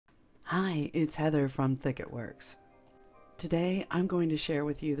Hi, it's Heather from Thicketworks. Today I'm going to share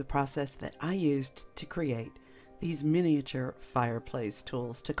with you the process that I used to create these miniature fireplace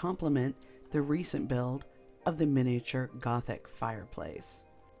tools to complement the recent build of the miniature Gothic fireplace.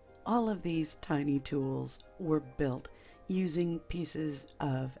 All of these tiny tools were built using pieces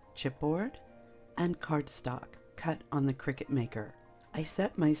of chipboard and cardstock cut on the Cricut Maker. I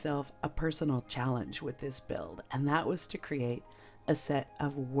set myself a personal challenge with this build, and that was to create a set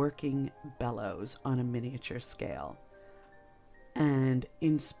of working bellows on a miniature scale. And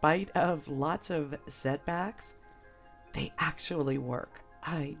in spite of lots of setbacks, they actually work.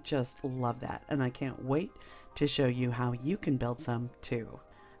 I just love that, and I can't wait to show you how you can build some too.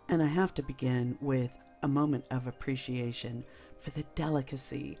 And I have to begin with a moment of appreciation for the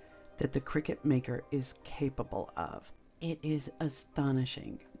delicacy that the Cricut Maker is capable of. It is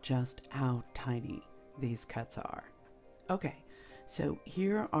astonishing just how tiny these cuts are. Okay, so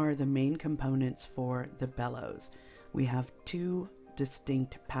here are the main components for the bellows. We have two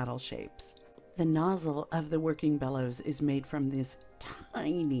distinct paddle shapes. The nozzle of the working bellows is made from this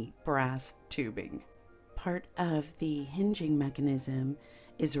tiny brass tubing. Part of the hinging mechanism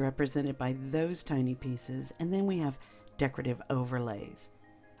is represented by those tiny pieces, and then we have decorative overlays.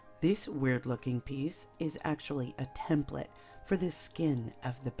 This weird looking piece is actually a template for the skin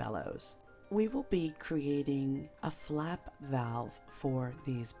of the bellows. We will be creating a flap valve for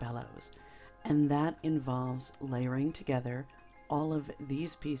these bellows, and that involves layering together all of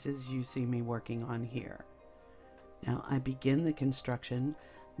these pieces you see me working on here. Now I begin the construction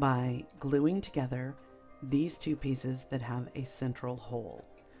by gluing together these two pieces that have a central hole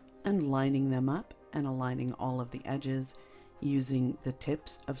and lining them up and aligning all of the edges using the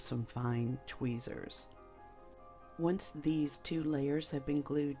tips of some fine tweezers. Once these two layers have been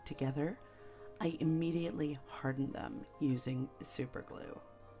glued together, I immediately harden them using Superglue.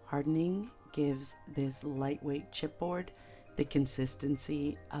 Hardening gives this lightweight chipboard the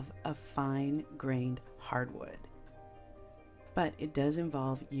consistency of a fine-grained hardwood. But it does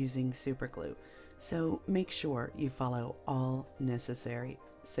involve using Superglue, so make sure you follow all necessary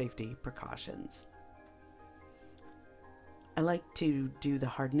safety precautions. I like to do the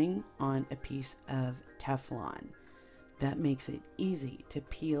hardening on a piece of Teflon. That makes it easy to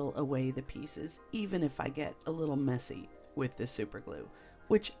peel away the pieces, even if I get a little messy with the Superglue,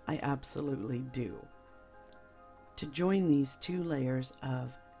 which I absolutely do. To join these two layers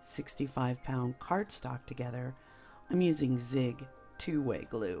of 65-pound cardstock together, I'm using Zig two-way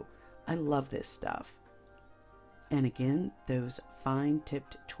glue. I love this stuff. And again, those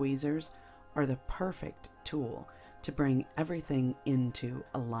fine-tipped tweezers are the perfect tool to bring everything into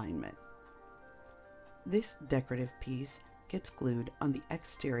alignment. This decorative piece gets glued on the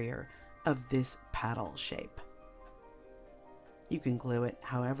exterior of this paddle shape. You can glue it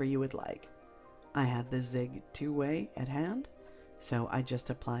however you would like. I had the Zig two-way at hand, so I just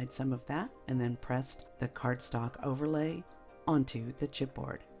applied some of that and then pressed the cardstock overlay onto the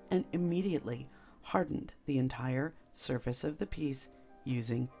chipboard and immediately hardened the entire surface of the piece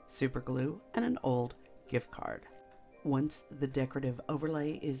using Superglue and an old gift card. Once the decorative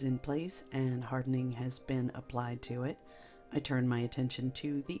overlay is in place and hardening has been applied to it, I turn my attention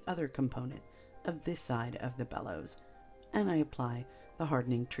to the other component of this side of the bellows, and I apply the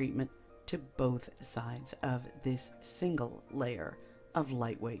hardening treatment to both sides of this single layer of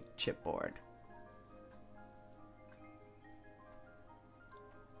lightweight chipboard.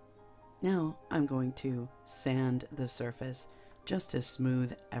 Now I'm going to sand the surface just to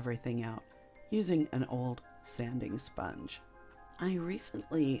smooth everything out using an old sanding sponge. I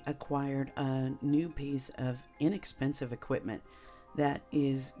recently acquired a new piece of inexpensive equipment that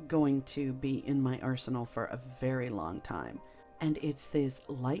is going to be in my arsenal for a very long time, and it's this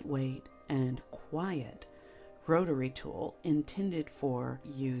lightweight and quiet rotary tool intended for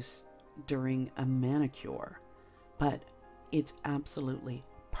use during a manicure, but it's absolutely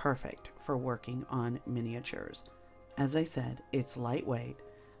perfect for working on miniatures. As I said, it's lightweight,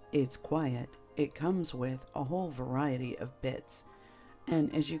 it's quiet, it comes with a whole variety of bits,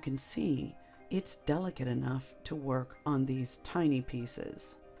 and as you can see, it's delicate enough to work on these tiny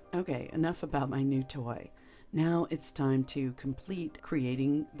pieces. Okay, enough about my new toy. Now it's time to complete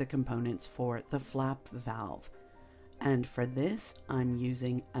creating the components for the flap valve. And for this, I'm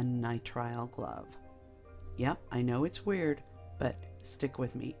using a nitrile glove. Yep, I know it's weird, but stick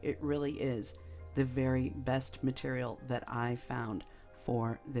with me. It really is the very best material that I found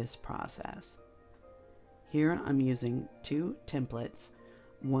for this process. Here I'm using two templates,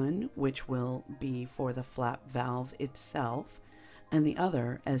 one which will be for the flap valve itself, and the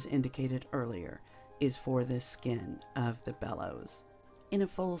other, as indicated earlier, is for the skin of the bellows. In a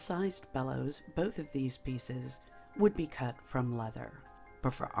full-sized bellows, both of these pieces would be cut from leather.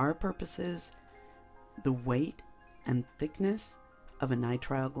 But for our purposes, the weight and thickness of a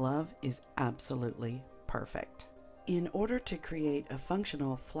nitrile glove is absolutely perfect. In order to create a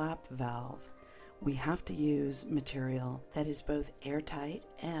functional flap valve, we have to use material that is both airtight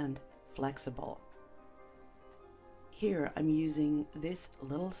and flexible. Here I'm using this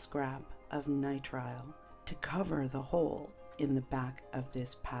little scrap of nitrile to cover the hole in the back of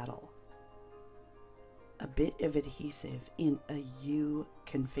this paddle. A bit of adhesive in a U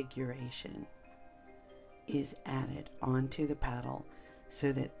configuration is added onto the paddle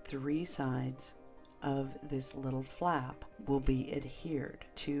so that 3 sides of this little flap will be adhered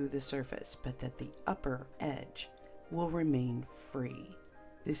to the surface, but that the upper edge will remain free.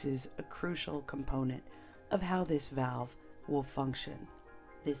 This is a crucial component of how this valve will function.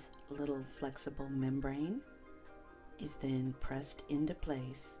 This little flexible membrane is then pressed into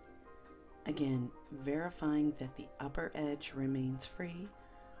place, again verifying that the upper edge remains free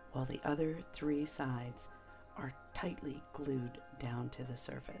while the other 3 sides are tightly glued down to the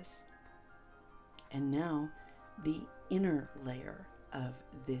surface. And now the inner layer of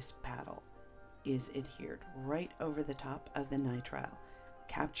this paddle is adhered right over the top of the nitrile,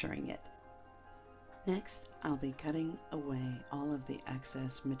 capturing it. Next, I'll be cutting away all of the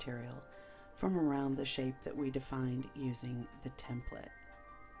excess material from around the shape that we defined using the template.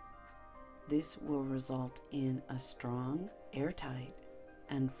 This will result in a strong, airtight,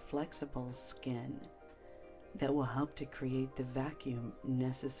 and flexible skin that will help to create the vacuum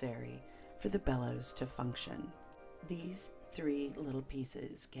necessary for the bellows to function. These 3 little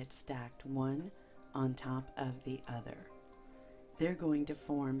pieces get stacked one on top of the other. They're going to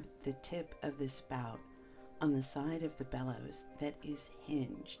form the tip of the spout on the side of the bellows that is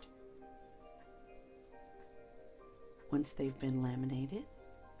hinged. Once they've been laminated,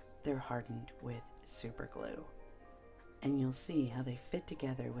 they're hardened with Superglue, and you'll see how they fit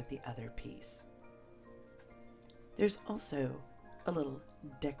together with the other piece. There's also a little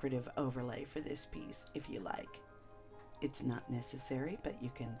decorative overlay for this piece if you like. It's not necessary, but you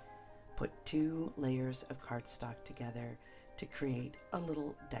can put 2 layers of cardstock together to create a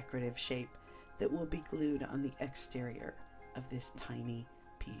little decorative shape that will be glued on the exterior of this tiny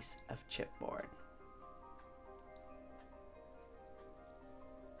piece of chipboard.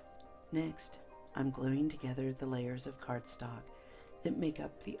 Next, I'm gluing together the layers of cardstock that make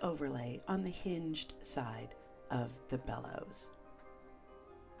up the overlay on the hinged side of the bellows.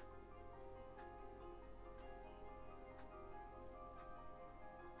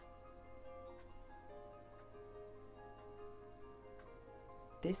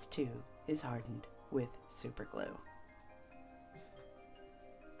 This too is hardened with Superglue.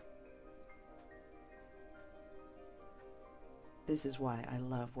 This is why I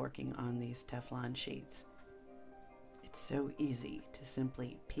love working on these Teflon sheets. It's so easy to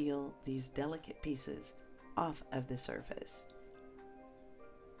simply peel these delicate pieces off of the surface.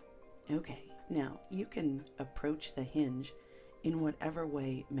 Okay, now you can approach the hinge in whatever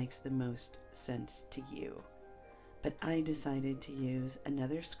way makes the most sense to you. But I decided to use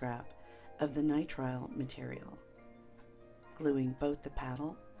another scrap of the nitrile material, gluing both the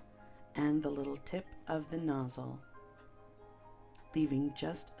paddle and the little tip of the nozzle, leaving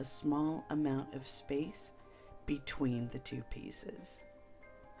just a small amount of space between the 2 pieces.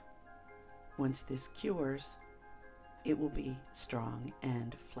 Once this cures, it will be strong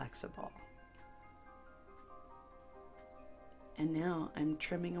and flexible. And now I'm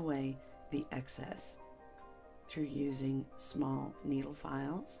trimming away the excess through using small needle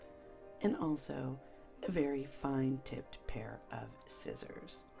files and also a very fine-tipped pair of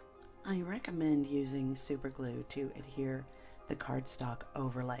scissors. I recommend using Superglue to adhere the cardstock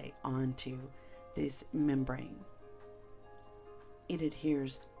overlay onto this membrane. It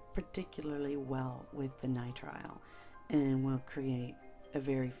adheres particularly well with the nitrile and will create a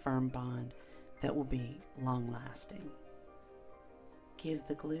very firm bond that will be long-lasting. Give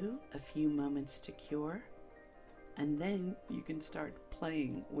the glue a few moments to cure, and then you can start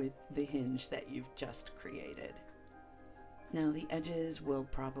playing with the hinge that you've just created. Now the edges will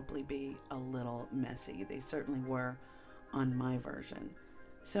probably be a little messy. They certainly were on my version.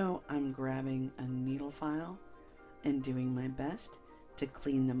 So I'm grabbing a needle file and doing my best to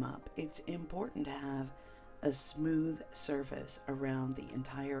clean them up. It's important to have a smooth surface around the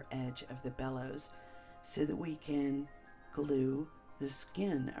entire edge of the bellows so that we can glue the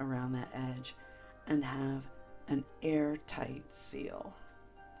skin around that edge and have an airtight seal.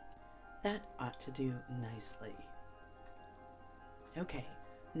 That ought to do nicely. Okay,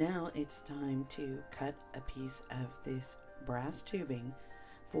 now it's time to cut a piece of this brass tubing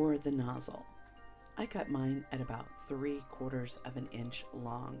for the nozzle. I cut mine at about 3/4 of an inch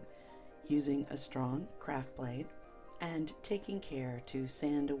long, using a strong craft blade and taking care to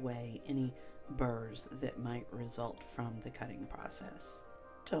sand away any burrs that might result from the cutting process.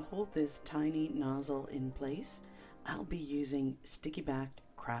 To hold this tiny nozzle in place, I'll be using sticky-backed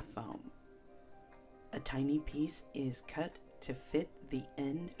craft foam. A tiny piece is cut to fit the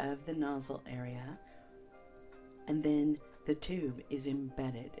end of the nozzle area, and then the tube is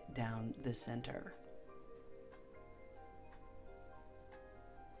embedded down the center.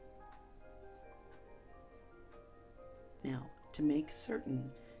 Now, to make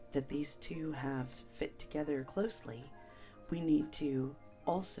certain that these two halves fit together closely, we need to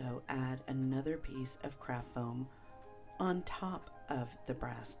also add another piece of craft foam on top of the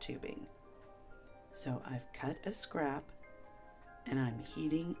brass tubing. So I've cut a scrap and I'm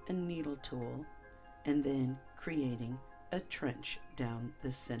heating a needle tool and then creating a trench down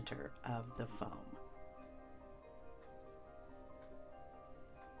the center of the foam.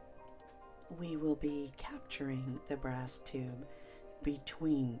 We will be capturing the brass tube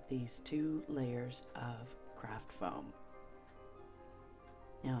between these two layers of craft foam.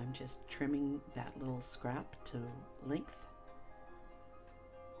 Now I'm just trimming that little scrap to length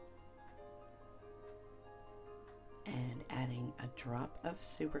and adding a drop of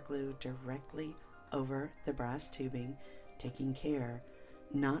superglue directly over the brass tubing, taking care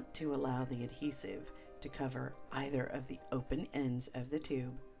not to allow the adhesive to cover either of the open ends of the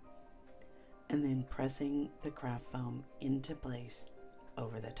tube, and then pressing the craft foam into place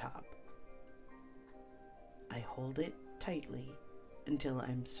over the top. I hold it tightly until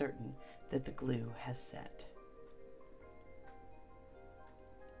I'm certain that the glue has set.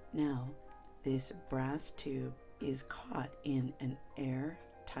 Now, this brass tube is caught in an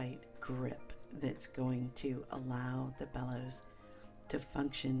airtight grip that's going to allow the bellows to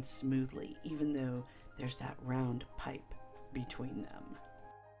function smoothly, even though there's that round pipe between them.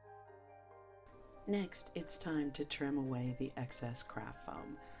 Next, it's time to trim away the excess craft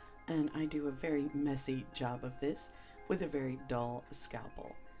foam, and I do a very messy job of this with a very dull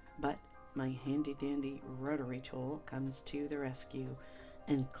scalpel, but my handy-dandy rotary tool comes to the rescue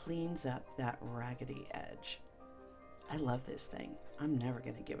and cleans up that raggedy edge. I love this thing. I'm never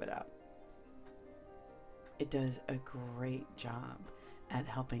going to give it up. It does a great job at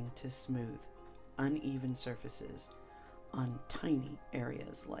helping to smooth uneven surfaces on tiny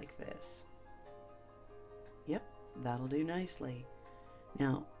areas like this. Yep, that'll do nicely.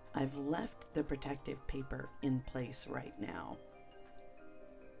 Now, I've left the protective paper in place right now.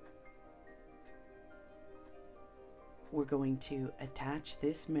 We're going to attach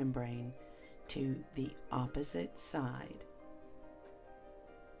this membrane to the opposite side.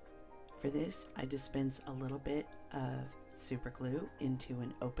 For this, I dispense a little bit of superglue into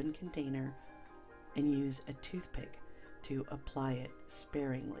an open container and use a toothpick to apply it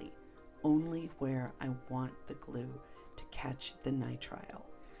sparingly, only where I want the glue to catch the nitrile.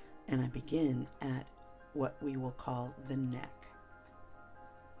 And I begin at what we will call the neck.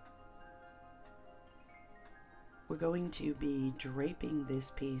 We're going to be draping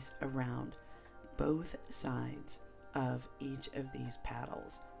this piece around both sides of each of these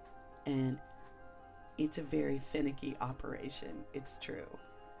paddles, and it's a very finicky operation, it's true,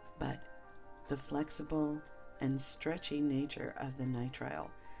 but the flexible and stretchy nature of the nitrile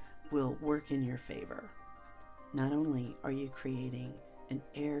will work in your favor. Not only are you creating an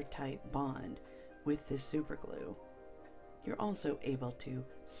airtight bond with the superglue, you're also able to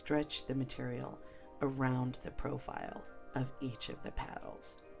stretch the material around the profile of each of the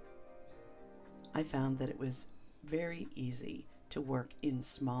paddles. I found that it was very easy to work in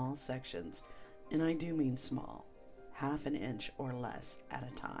small sections, and I do mean small, 1/2 inch or less at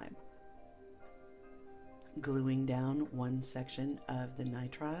a time. Gluing down one section of the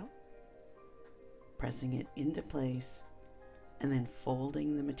nitrile, pressing it into place, and then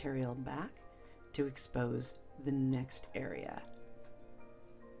folding the material back to expose the next area.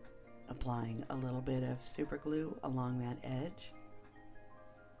 Applying a little bit of superglue along that edge,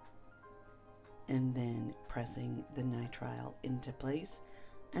 and then pressing the nitrile into place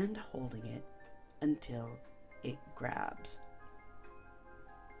and holding it until it grabs.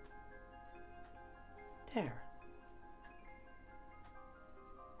 There.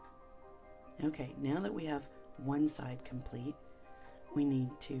 Okay, now that we have one side complete, we need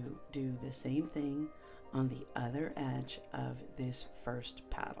to do the same thing on the other edge of this first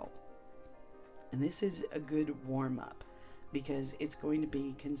paddle. And this is a good warm-up because it's going to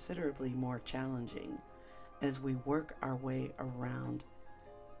be considerably more challenging as we work our way around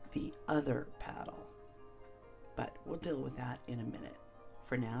the other paddle. but we'll deal with that in a minute.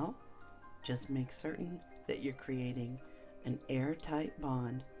 For now, just make certain that you're creating an airtight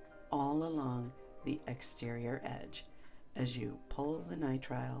bond all along the exterior edge as you pull the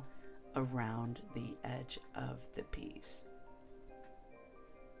nitrile around the edge of the piece.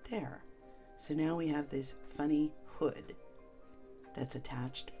 There. So now we have this funny hood that's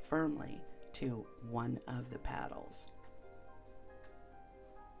attached firmly to one of the paddles.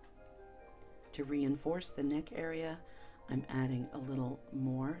 To reinforce the neck area, I'm adding a little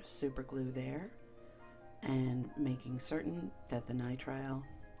more super glue there and making certain that the nitrile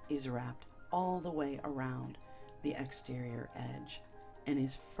is wrapped all the way around the exterior edge and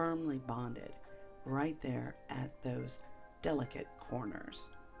is firmly bonded right there at those delicate corners.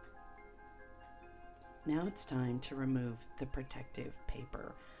 Now it's time to remove the protective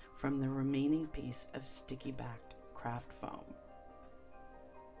paper from the remaining piece of sticky backed craft foam.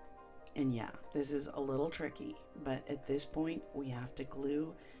 And yeah, this is a little tricky, but at this point we have to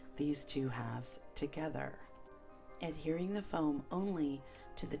glue these two halves together, adhering the foam only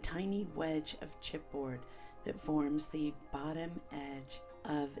to the tiny wedge of chipboard that forms the bottom edge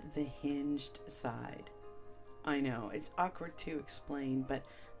of the hinged side. I know, it's awkward to explain, but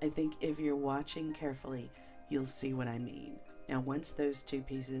I think if you're watching carefully, you'll see what I mean. Now, once those two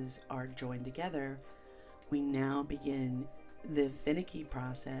pieces are joined together, we now begin the finicky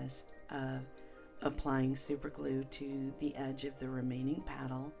process of applying super glue to the edge of the remaining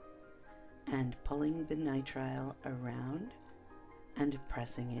paddle and pulling the nitrile around and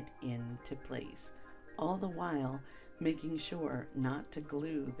pressing it into place, all the while making sure not to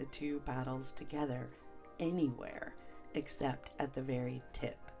glue the two paddles together anywhere except at the very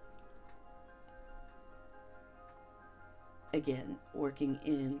tip. Again, working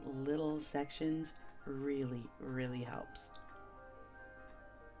in little sections really helps.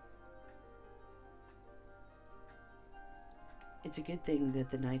 It's a good thing that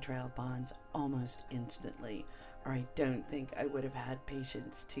the nitrile bonds almost instantly, or I don't think I would have had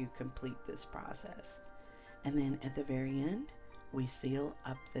patience to complete this process. And then at the very end, we seal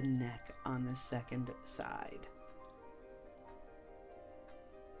up the neck on the second side.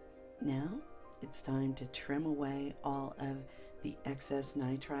 Now it's time to trim away all of the excess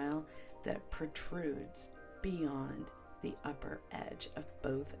nitrile that protrudes beyond the upper edge of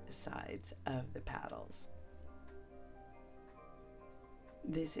both sides of the paddles.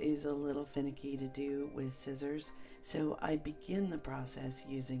 This is a little finicky to do with scissors, so I begin the process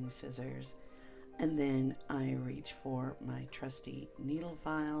using scissors, and then I reach for my trusty needle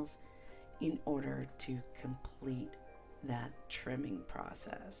files in order to complete that trimming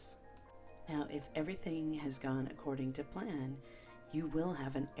process. Now, if everything has gone according to plan, you will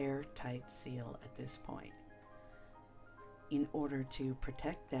have an airtight seal at this point. In order to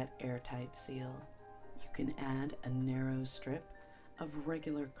protect that airtight seal, you can add a narrow strip of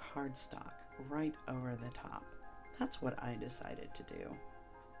regular cardstock right over the top. That's what I decided to do.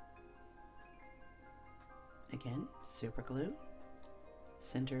 Again, super glue,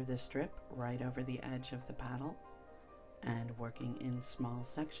 center the strip right over the edge of the paddle, and working in small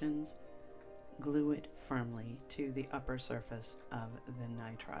sections, glue it firmly to the upper surface of the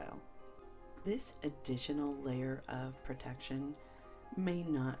nitrile. This additional layer of protection may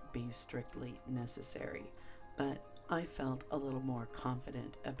not be strictly necessary, but I felt a little more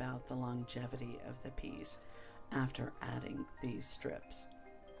confident about the longevity of the piece after adding these strips.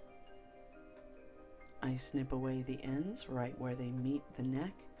 I snip away the ends right where they meet the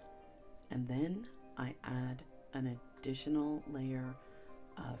neck, and then I add an additional layer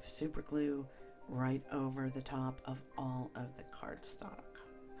of super glue right over the top of all of the cardstock.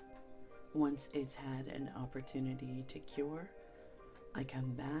 Once it's had an opportunity to cure, I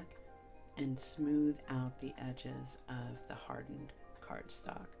come back and smooth out the edges of the hardened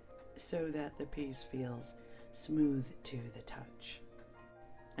cardstock so that the piece feels smooth to the touch.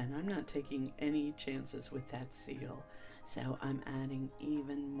 And I'm not taking any chances with that seal, so I'm adding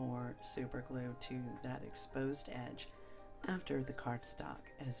even more super glue to that exposed edge after the cardstock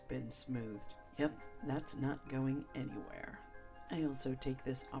has been smoothed. Yep, that's not going anywhere. I also take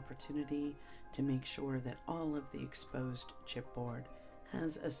this opportunity to make sure that all of the exposed chipboard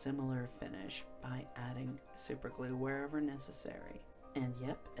has a similar finish by adding super glue wherever necessary. And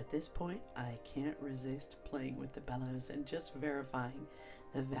yep, at this point, I can't resist playing with the bellows and just verifying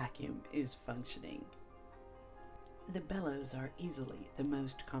the vacuum is functioning. The bellows are easily the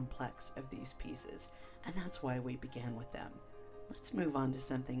most complex of these pieces, and that's why we began with them. Let's move on to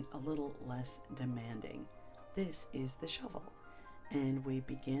something a little less demanding. This is the shovel, and we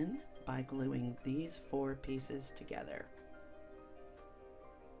begin by gluing these 4 pieces together.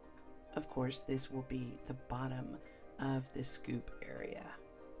 Of course, this will be the bottom of the scoop area.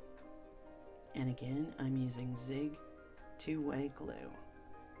 And again, I'm using Zig two-way glue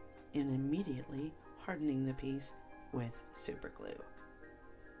and immediately hardening the piece with Superglue.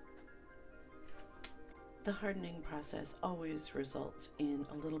 The hardening process always results in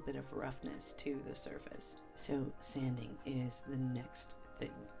a little bit of roughness to the surface, so sanding is the next thing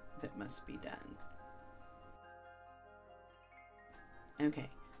that must be done. Okay,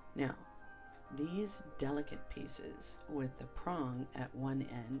 now these delicate pieces with the prong at one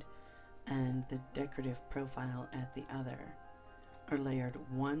end and the decorative profile at the other are layered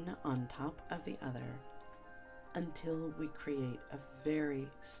one on top of the other until we create a very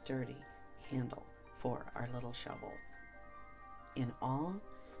sturdy handle for our little shovel. In all,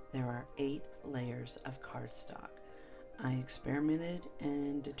 there are 8 layers of cardstock. I experimented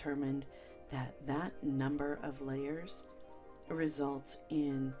and determined that that number of layers results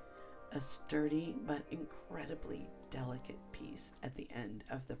in a sturdy but incredibly delicate piece at the end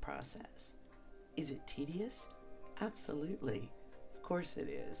of the process. Is it tedious? Absolutely. Of course it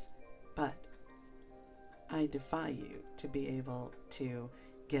is. But I defy you to be able to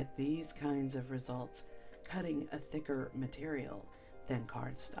get these kinds of results cutting a thicker material than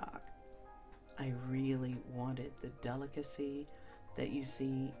cardstock. I really wanted the delicacy that you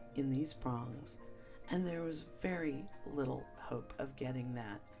see in these prongs, and there was very little hope of getting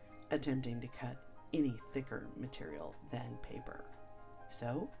that attempting to cut any thicker material than paper.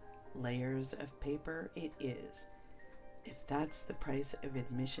 So, layers of paper it is. If that's the price of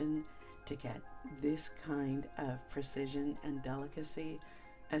admission to get this kind of precision and delicacy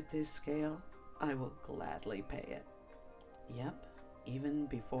at this scale, I will gladly pay it. Yep, even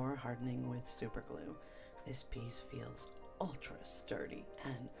before hardening with Superglue, this piece feels ultra sturdy,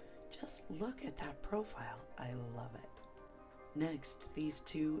 and just look at that profile. I love it. Next, these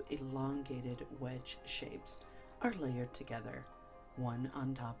 2 elongated wedge shapes are layered together, one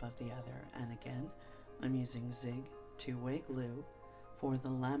on top of the other, and again, I'm using Zig two-way glue for the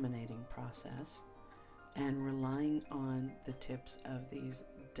laminating process and relying on the tips of these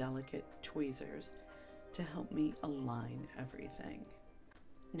delicate tweezers to help me align everything.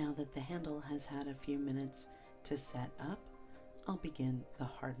 Now that the handle has had a few minutes to set up, I'll begin the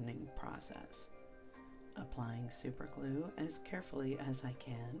hardening process, applying Superglue as carefully as I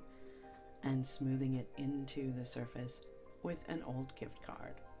can and smoothing it into the surface with an old gift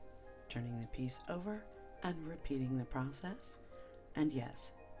card, turning the piece over and repeating the process, and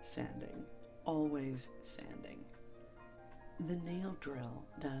yes, sanding, always sanding. The nail drill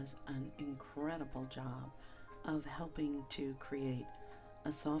does an incredible job of helping to create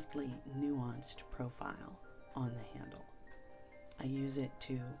a softly nuanced profile on the handle. I use it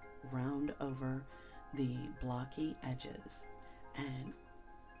to round over the blocky edges, and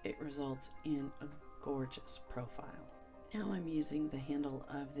it results in a gorgeous profile. Now I'm using the handle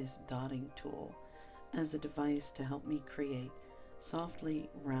of this dotting tool as a device to help me create softly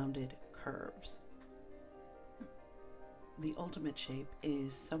rounded curves. The ultimate shape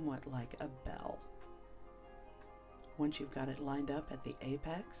is somewhat like a bell. Once you've got it lined up at the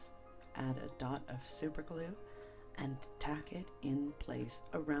apex, add a dot of Superglue and tack it in place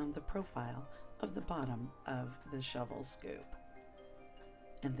around the profile of the bottom of the shovel scoop.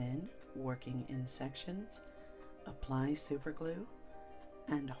 And then, working in sections, apply Superglue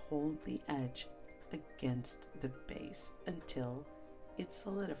and hold the edge against the base until it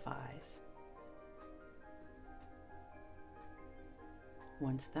solidifies.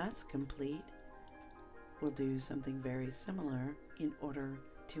 Once that's complete, we'll do something very similar in order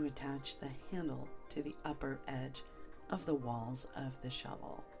to attach the handle to the upper edge of the walls of the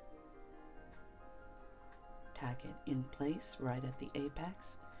shovel. Tack it in place right at the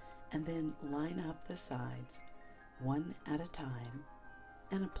apex, and then line up the sides one at a time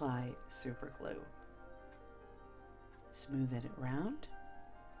and apply Superglue. Smooth it around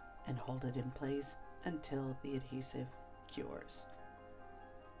and hold it in place until the adhesive cures.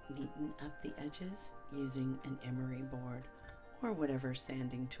 Neaten up the edges using an emery board or whatever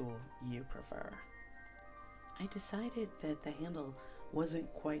sanding tool you prefer. I decided that the handle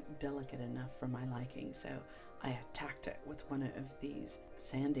wasn't quite delicate enough for my liking, so I attacked it with one of these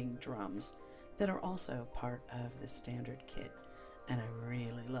sanding drums that are also part of the standard kit, and I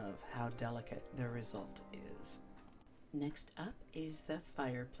really love how delicate the result is. Next up is the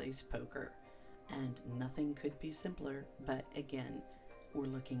fireplace poker, and nothing could be simpler, but again, we're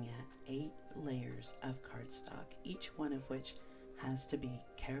looking at 8 layers of cardstock, each one of which has to be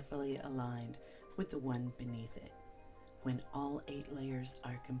carefully aligned with the one beneath it. When all 8 layers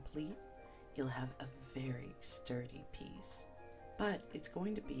are complete, you'll have a very sturdy piece. but it's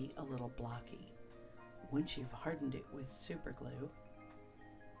going to be a little blocky. Once you've hardened it with super glue,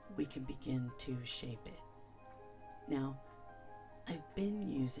 we can begin to shape it. Now, I've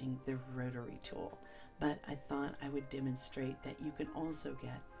been using the rotary tool, but I thought I would demonstrate that you can also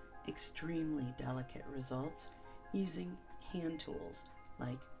get extremely delicate results using hand tools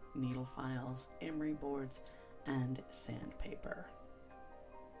like needle files, emery boards, and sandpaper.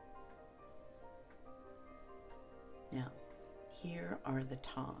 Now, here are the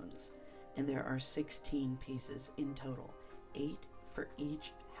tongs, and there are 16 pieces in total, 8 for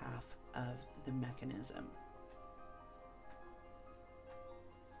each half of the mechanism.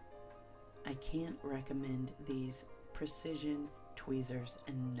 I can't recommend these precision tweezers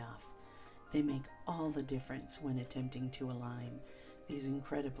enough. They make all the difference when attempting to align these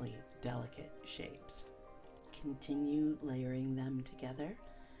incredibly delicate shapes. Continue layering them together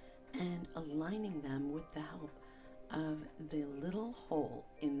and aligning them with the help of the little hole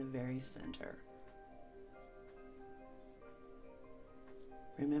in the very center.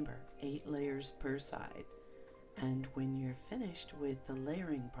 Remember, 8 layers per side, and when you're finished with the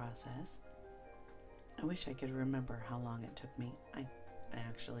layering process, I wish I could remember how long it took me. I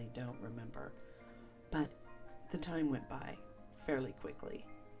actually don't remember, but the time went by fairly quickly.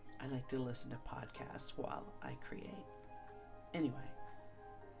 I like to listen to podcasts while I create. Anyway,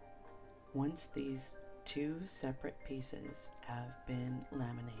 once these 2 separate pieces have been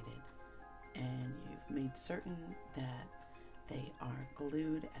laminated and you've made certain that they are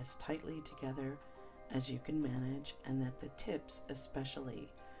glued as tightly together as you can manage and that the tips especially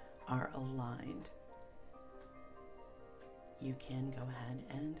are aligned, you can go ahead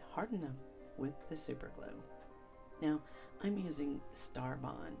and harden them with the super glue. Now, I'm using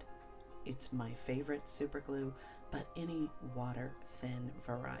Starbond. It's my favorite super glue, but any water-thin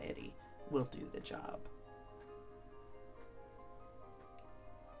variety will do the job.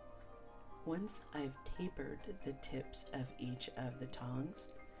 Once I've tapered the tips of each of the tongs,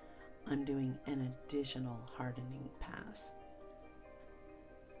 I'm doing an additional hardening pass.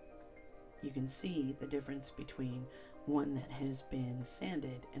 You can see the difference between one that has been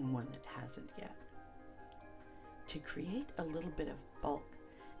sanded and one that hasn't yet. To create a little bit of bulk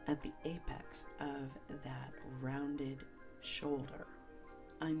at the apex of that rounded shoulder,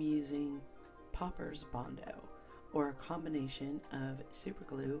 I'm using Popper's Bondo, or a combination of super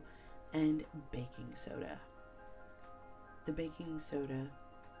glue and baking soda. The baking soda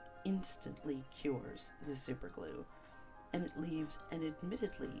instantly cures the super glue, and it leaves an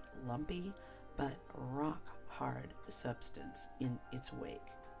admittedly lumpy but rock hard substance in its wake.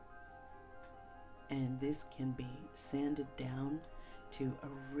 And this can be sanded down to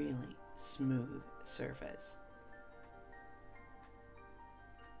a really smooth surface.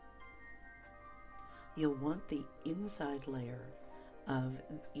 You'll want the inside layer of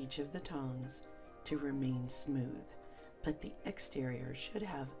each of the tongs to remain smooth, but the exterior should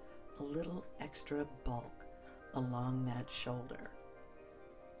have a little extra bulk along that shoulder.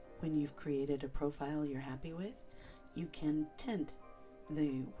 When you've created a profile you're happy with, you can tint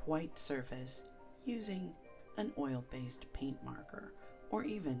the white surface using an oil-based paint marker or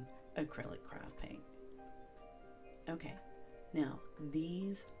even acrylic craft paint. Okay, now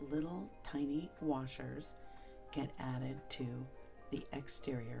these little tiny washers get added to the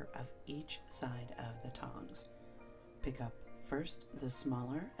exterior of each side of the tongs. Pick up first the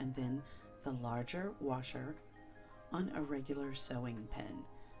smaller and then the larger washer on a regular sewing pen,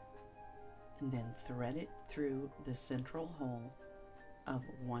 and then thread it through the central hole of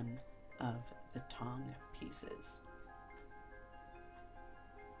one of the tong pieces.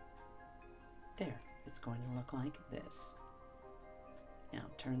 There, it's going to look like this. Now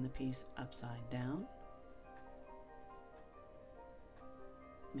turn the piece upside down.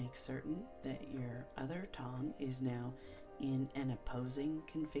 Make certain that your other tong is now in an opposing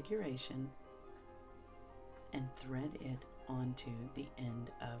configuration and thread it onto the end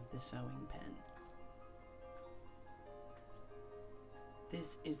of the sewing pen.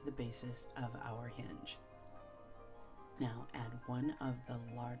 This is the basis of our hinge. Now add one of the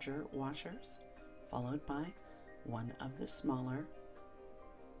larger washers, followed by one of the smaller,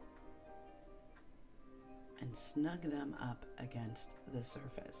 and snug them up against the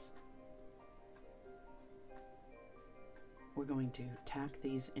surface. We're going to tack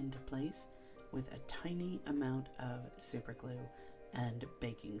these into place with a tiny amount of super glue and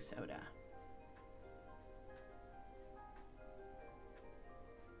baking soda.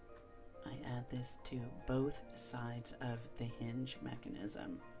 I add this to both sides of the hinge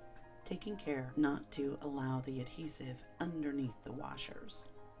mechanism, taking care not to allow the adhesive underneath the washers.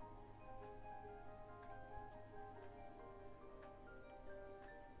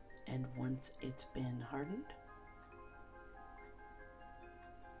 And once it's been hardened,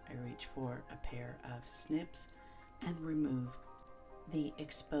 I reach for a pair of snips and remove the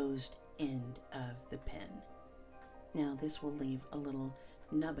exposed end of the pin. Now this will leave a little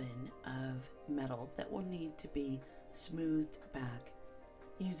nubbin of metal that will need to be smoothed back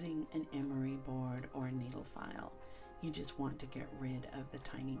using an emery board or a needle file. You just want to get rid of the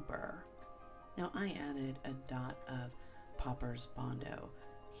tiny burr. Now I added a dot of Popper's Bondo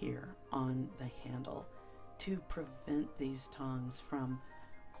here on the handle to prevent these tongs from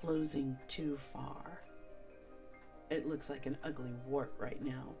closing too far. It looks like an ugly wart right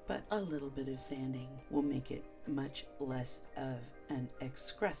now, but a little bit of sanding will make it much less of an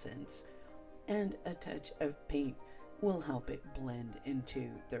excrescence, and a touch of paint will help it blend into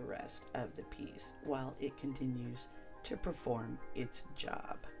the rest of the piece while it continues to perform its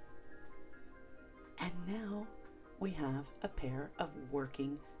job. And now we have a pair of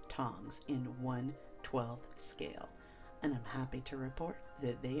working tongs in 1/12 scale, and I'm happy to report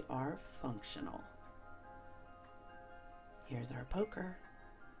that they are functional. Here's our poker,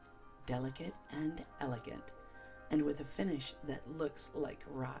 delicate and elegant, and with a finish that looks like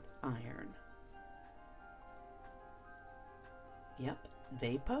wrought iron. Yep,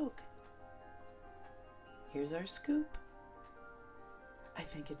 they poke. Here's our scoop. I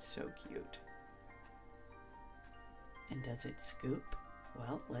think it's so cute. And does it scoop?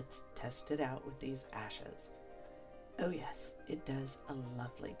 Well, let's test it out with these ashes. Oh yes, it does a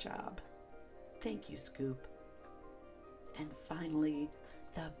lovely job. Thank you, Scoop. And finally,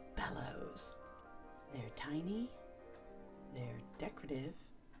 the bellows. They're tiny, they're decorative,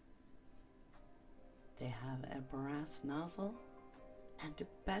 they have a brass nozzle, and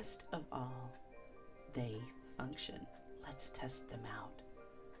best of all, they function. Let's test them out.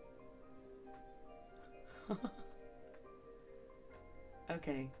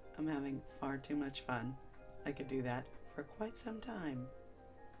 Okay, I'm having far too much fun. I could do that for quite some time.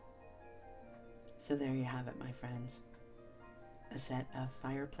 So there you have it, my friends. A set of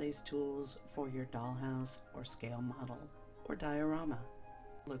fireplace tools for your dollhouse or scale model or diorama.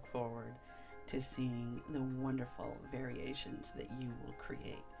 Look forward to seeing the wonderful variations that you will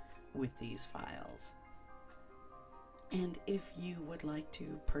create with these files. And if you would like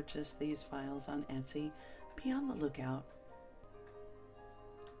to purchase these files on Etsy, be on the lookout.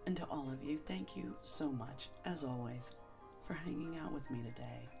 And to all of you, thank you so much, as always, for hanging out with me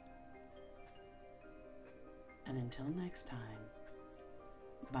today. And until next time,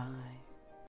 bye.